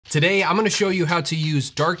Today, I'm gonna show you how to use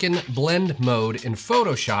Darken blend mode in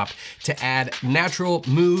Photoshop to add natural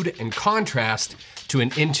mood and contrast to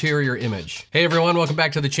an interior image. Hey everyone, welcome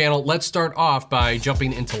back to the channel. Let's start off by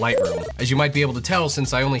jumping into Lightroom. As you might be able to tell,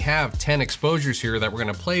 since I only have 10 exposures here that we're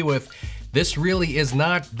gonna play with, this really is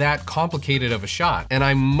not that complicated of a shot. And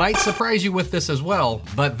I might surprise you with this as well,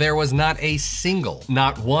 but there was not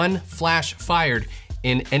one flash fired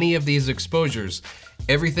in any of these exposures.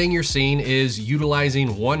 Everything you're seeing is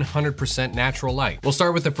utilizing 100% natural light. We'll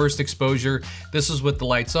start with the first exposure. This is with the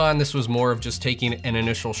lights on. This was more of just taking an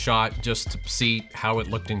initial shot just to see how it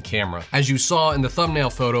looked in camera. As you saw in the thumbnail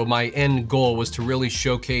photo, my end goal was to really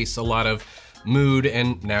showcase a lot of mood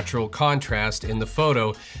and natural contrast in the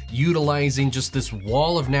photo, utilizing just this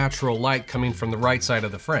wall of natural light coming from the right side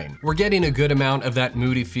of the frame. We're getting a good amount of that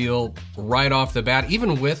moody feel right off the bat.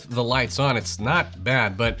 Even with the lights on, it's not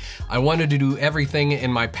bad, but I wanted to do everything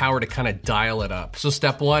in my power to kind of dial it up. So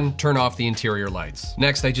step one, turn off the interior lights.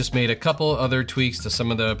 Next, I just made a couple other tweaks to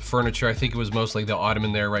some of the furniture. I think it was mostly the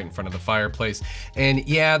ottoman there right in front of the fireplace. And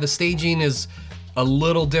yeah, the staging is a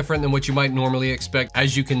little different than what you might normally expect.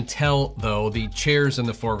 As you can tell though, the chairs in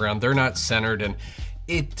the foreground, they're not centered, and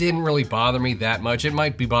it didn't really bother me that much. It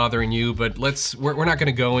might be bothering you, but we're not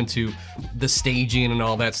gonna go into the staging and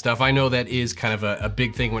all that stuff. I know that is kind of a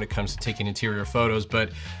big thing when it comes to taking interior photos,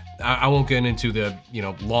 but I won't get into the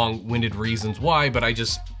long-winded reasons why, but I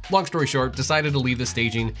just, long story short, decided to leave the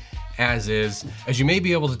staging as is. As you may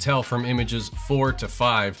be able to tell from images 4 to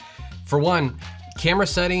 5, for one, camera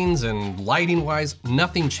settings and lighting wise,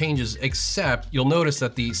 nothing changes, except you'll notice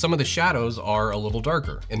that some of the shadows are a little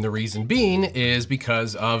darker. And the reason being is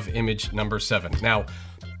because of image number 7. Now,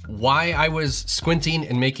 why I was squinting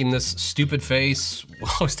and making this stupid face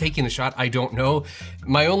while I was taking the shot, I don't know.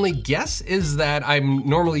 My only guess is that I'm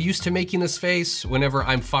normally used to making this face whenever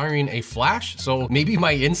I'm firing a flash, so maybe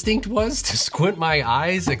my instinct was to squint my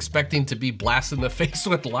eyes expecting to be blasted in the face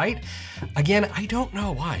with light. Again, I don't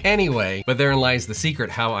know why. Anyway, but therein lies the secret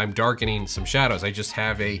how I'm darkening some shadows. I just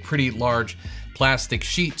have a pretty large plastic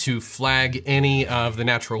sheet to flag any of the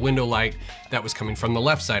natural window light that was coming from the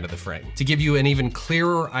left side of the frame. To give you an even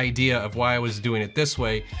clearer idea of why I was doing it this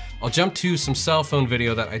way, I'll jump to some cell phone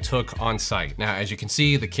video that I took on site. Now, as you can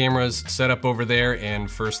see, the camera's set up over there, and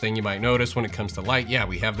first thing you might notice when it comes to light, yeah,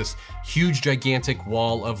 we have this huge, gigantic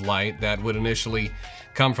wall of light that would initially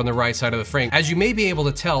come from the right side of the frame. As you may be able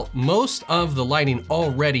to tell, most of the lighting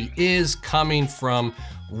already is coming from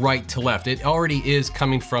right to left. It already is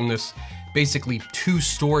coming from this basically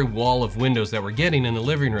 2-story wall of windows that we're getting in the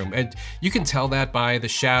living room. And you can tell that by the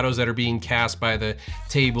shadows that are being cast by the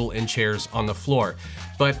table and chairs on the floor.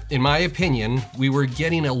 But in my opinion, we were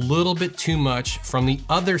getting a little bit too much from the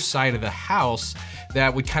other side of the house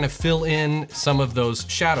that would kind of fill in some of those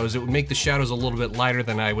shadows. It would make the shadows a little bit lighter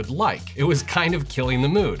than I would like. It was kind of killing the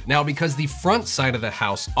mood. Now, because the front side of the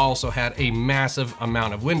house also had a massive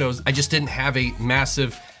amount of windows, I just didn't have a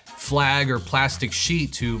massive flag or plastic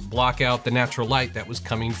sheet to block out the natural light that was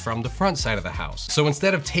coming from the front side of the house. So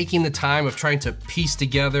instead of taking the time of trying to piece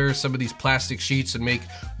together some of these plastic sheets and make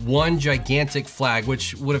one gigantic flag,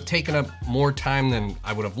 which would have taken up more time than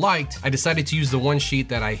I would have liked, I decided to use the one sheet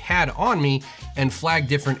that I had on me and flag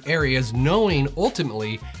different areas, knowing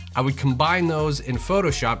ultimately I would combine those in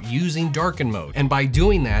Photoshop using Darken mode. And by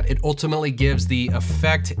doing that, it ultimately gives the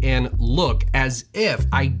effect and look as if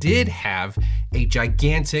I did have a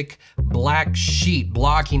gigantic black sheet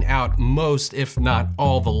blocking out most, if not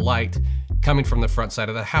all, the light coming from the front side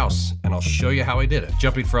of the house. And I'll show you how I did it.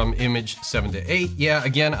 Jumping from image 7 to 8, yeah,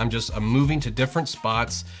 again, I'm moving to different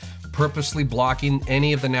spots, purposely blocking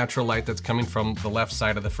any of the natural light that's coming from the left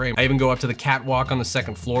side of the frame. I even go up to the catwalk on the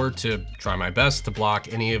second floor to try my best to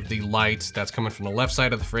block any of the lights that's coming from the left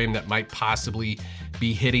side of the frame that might possibly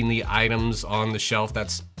be hitting the items on the shelf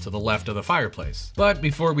that's to the left of the fireplace. But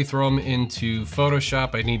before we throw them into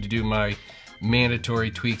Photoshop, I need to do my mandatory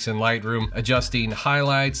tweaks in Lightroom, adjusting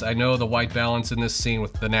highlights. I know the white balance in this scene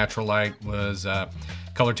with the natural light was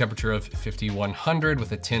color temperature of 5100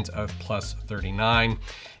 with a tint of +39.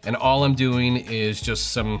 And all I'm doing is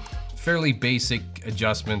just some fairly basic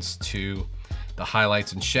adjustments to the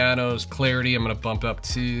highlights and shadows. Clarity, I'm gonna bump up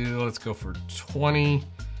to, let's go for 20.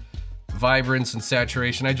 Vibrance and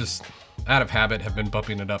saturation, I just, out of habit, have been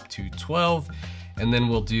bumping it up to 12. And then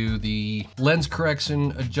we'll do the lens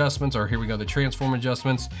correction adjustments, or here we go, the transform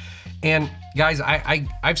adjustments. And guys,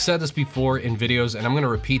 I've said this before in videos, and I'm gonna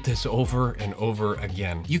repeat this over and over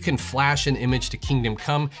again. You can flash an image to Kingdom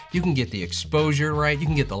Come, you can get the exposure right, you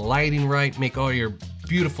can get the lighting right, make all your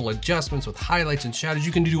beautiful adjustments with highlights and shadows,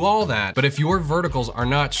 you can do all that. But if your verticals are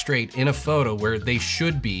not straight in a photo where they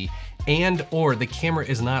should be, and or the camera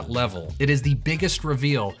is not level, it is the biggest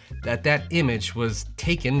reveal that that image was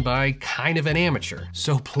taken by kind of an amateur.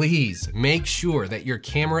 So please make sure that your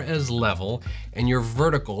camera is level and your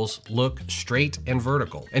verticals look straight and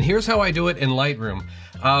vertical. And here's how I do it in Lightroom.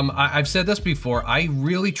 I've said this before, I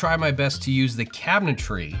really try my best to use the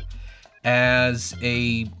cabinetry as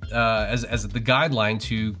the guideline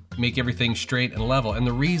to make everything straight and level. And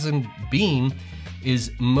the reason being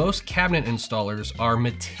is most cabinet installers are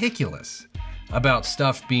meticulous about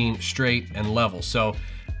stuff being straight and level. So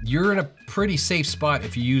you're in a pretty safe spot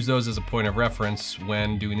if you use those as a point of reference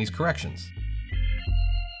when doing these corrections.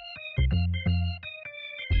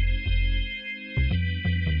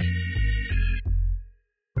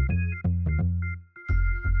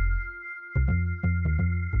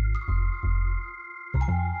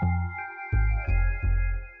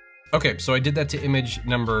 Okay, so I did that to image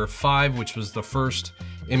number 5, which was the first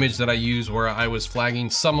image that I used where I was flagging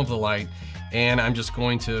some of the light, and I'm just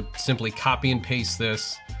going to simply copy and paste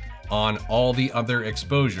this on all the other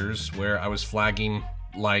exposures where I was flagging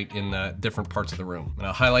light in the different parts of the room. And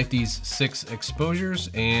I'll highlight these 6 exposures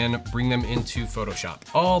and bring them into Photoshop.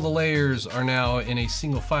 All the layers are now in a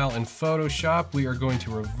single file in Photoshop. We are going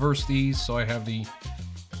to reverse these, so I have the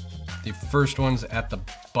first ones at the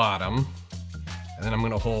bottom. And then I'm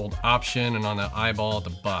gonna hold Option and on the eyeball at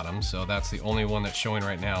the bottom. So that's the only one that's showing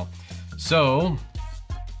right now. So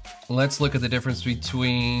let's look at the difference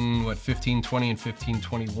between what 1520 and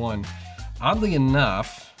 1521. Oddly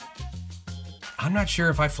enough, I'm not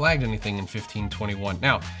sure if I flagged anything in 1521.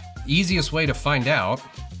 Now, easiest way to find out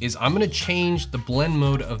is I'm gonna change the blend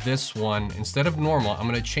mode of this one. Instead of normal, I'm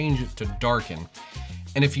gonna change it to darken.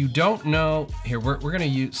 And if you don't know, here, we're gonna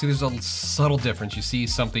use, see there's a subtle difference. You see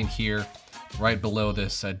something here right below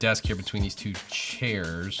this desk here between these 2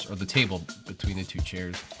 chairs, or the table between the 2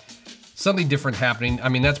 chairs. Something different happening. I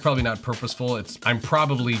mean, that's probably not purposeful. I'm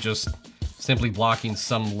probably just simply blocking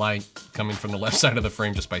some light coming from the left side of the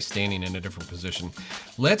frame just by standing in a different position.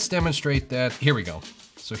 Let's demonstrate that. Here we go.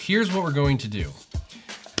 So here's what we're going to do.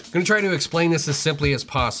 I'm gonna try to explain this as simply as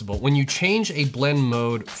possible. When you change a blend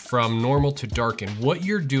mode from normal to darken, what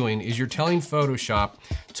you're doing is you're telling Photoshop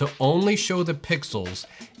to only show the pixels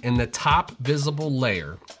in the top visible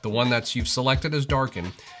layer, the one that you've selected as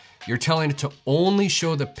darken. You're telling it to only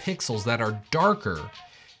show the pixels that are darker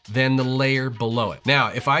than the layer below it. Now,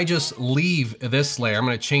 if I just leave this layer, I'm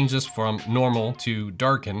gonna change this from normal to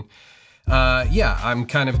darken. Yeah, I'm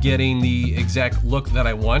kind of getting the exact look that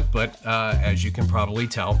I want, but as you can probably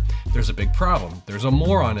tell, there's a big problem. There's a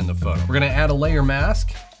moron in the photo. We're gonna add a layer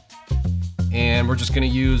mask, and we're just gonna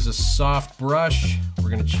use a soft brush. We're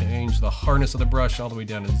gonna change the hardness of the brush all the way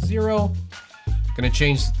down to 0. Gonna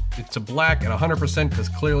change it to black at 100% because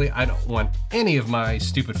clearly I don't want any of my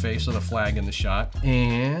stupid face or the flag in the shot.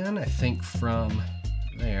 And I think from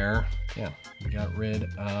there, yeah, we got rid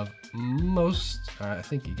of most, I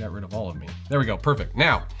think you got rid of all of me. There we go, perfect.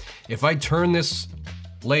 Now, if I turn this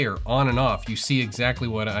layer on and off, you see exactly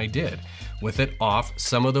what I did. With it off,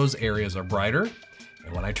 some of those areas are brighter,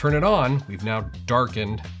 and when I turn it on, we've now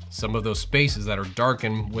darkened some of those spaces that are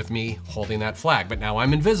darkened with me holding that flag. But now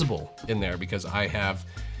I'm invisible in there because I have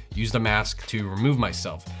used a mask to remove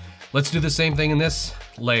myself. Let's do the same thing in this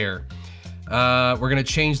layer. We're gonna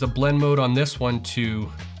change the blend mode on this one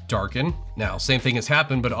to darken. Now, same thing has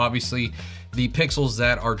happened, but obviously the pixels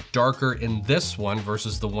that are darker in this one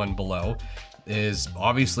versus the one below is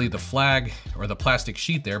obviously the flag or the plastic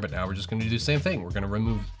sheet there, but now we're just gonna do the same thing. We're gonna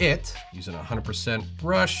remove it using a 100%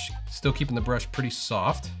 brush, still keeping the brush pretty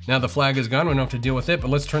soft. Now the flag is gone, we don't have to deal with it, but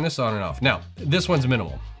let's turn this on and off. Now, this one's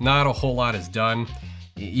minimal. Not a whole lot is done.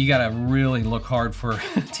 You gotta really look hard for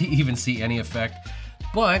to even see any effect,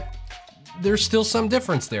 but there's still some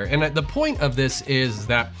difference there. And the point of this is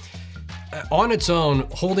that on its own,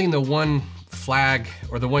 holding the one flag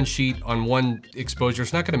or the one sheet on one exposure,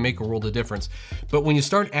 it's not gonna make a world of difference. But when you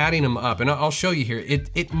start adding them up, and I'll show you here,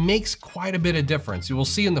 it makes quite a bit of difference. You will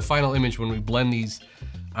see in the final image when we blend these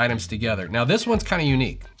items together. Now this one's kind of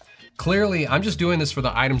unique. Clearly, I'm just doing this for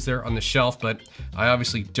the items there on the shelf, but I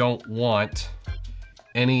obviously don't want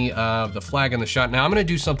any of the flag in the shot. Now I'm gonna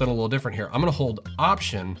do something a little different here. I'm gonna hold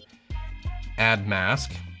Option, Add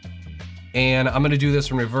Mask, and I'm gonna do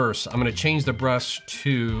this in reverse. I'm gonna change the brush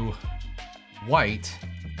to white,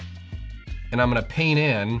 and I'm gonna paint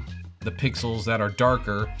in the pixels that are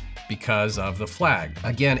darker because of the flag.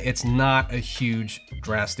 Again, it's not a huge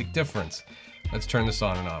drastic difference. Let's turn this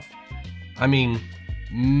on and off. I mean,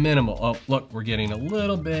 minimal. Oh, look, we're getting a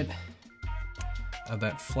little bit of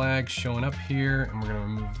that flag showing up here, and we're gonna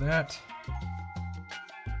remove that.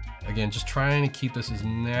 Again, just trying to keep this as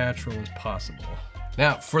natural as possible.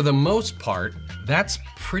 Now, for the most part, that's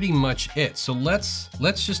pretty much it. So let's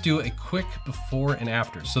just do a quick before and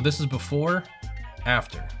after. So this is before,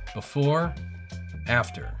 after, before,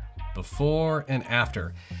 after, before, and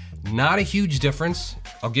after. Not a huge difference,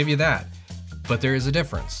 I'll give you that, but there is a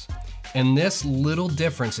difference. And this little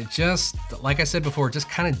difference, it just, like I said before, it just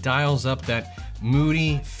kind of dials up that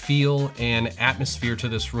moody feel and atmosphere to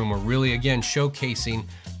this room. We're really, again, showcasing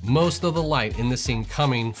most of the light in this scene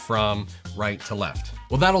coming from right to left.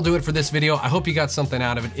 Well, that'll do it for this video. I hope you got something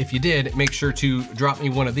out of it. If you did, make sure to drop me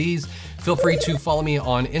one of these. Feel free to follow me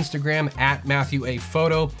on Instagram at Matthew A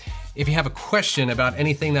Photo. If you have a question about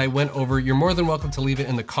anything that I went over, you're more than welcome to leave it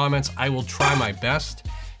in the comments. I will try my best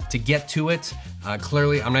to get to it.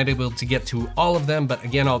 Clearly, I'm not able to get to all of them, but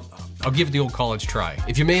again, I'll give it the old college try.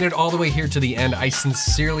 If you made it all the way here to the end, I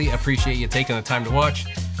sincerely appreciate you taking the time to watch.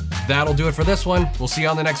 That'll do it for this one. We'll see you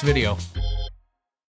on the next video.